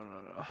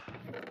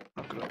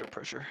 I'm good under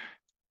pressure.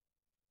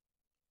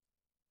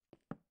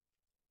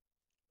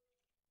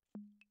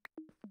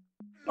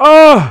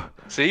 Oh!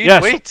 See?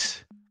 Yes.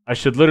 Wait! I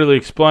should literally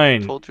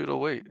explain. Told you to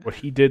wait. What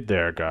he did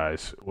there,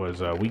 guys,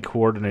 was we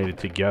coordinated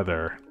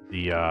together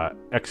the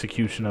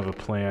execution of a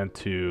plan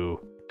to...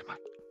 Come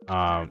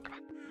on.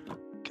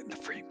 Get in the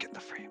frame,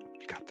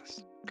 You got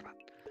this. Come on.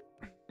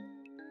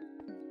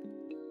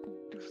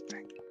 Do this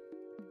thing.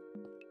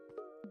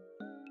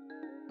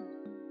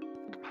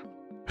 Come on.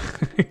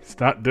 He's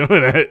not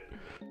doing it.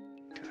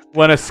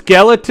 When a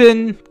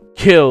skeleton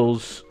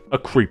kills a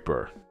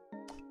creeper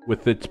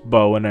with its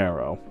bow and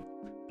arrow,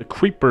 the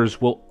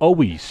creepers will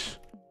always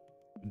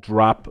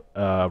drop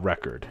a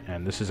record.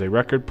 And this is a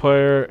record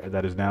player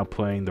that is now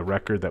playing the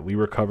record that we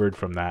recovered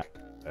from that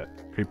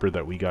creeper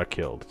that we got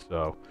killed.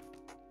 So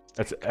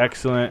that's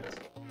excellent.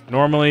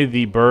 Normally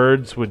the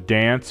birds would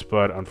dance,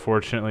 but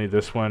unfortunately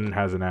this one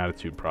has an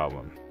attitude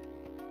problem.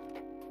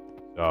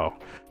 So,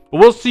 but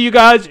we'll see you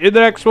guys in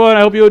the next one.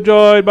 I hope you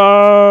enjoyed. Bye.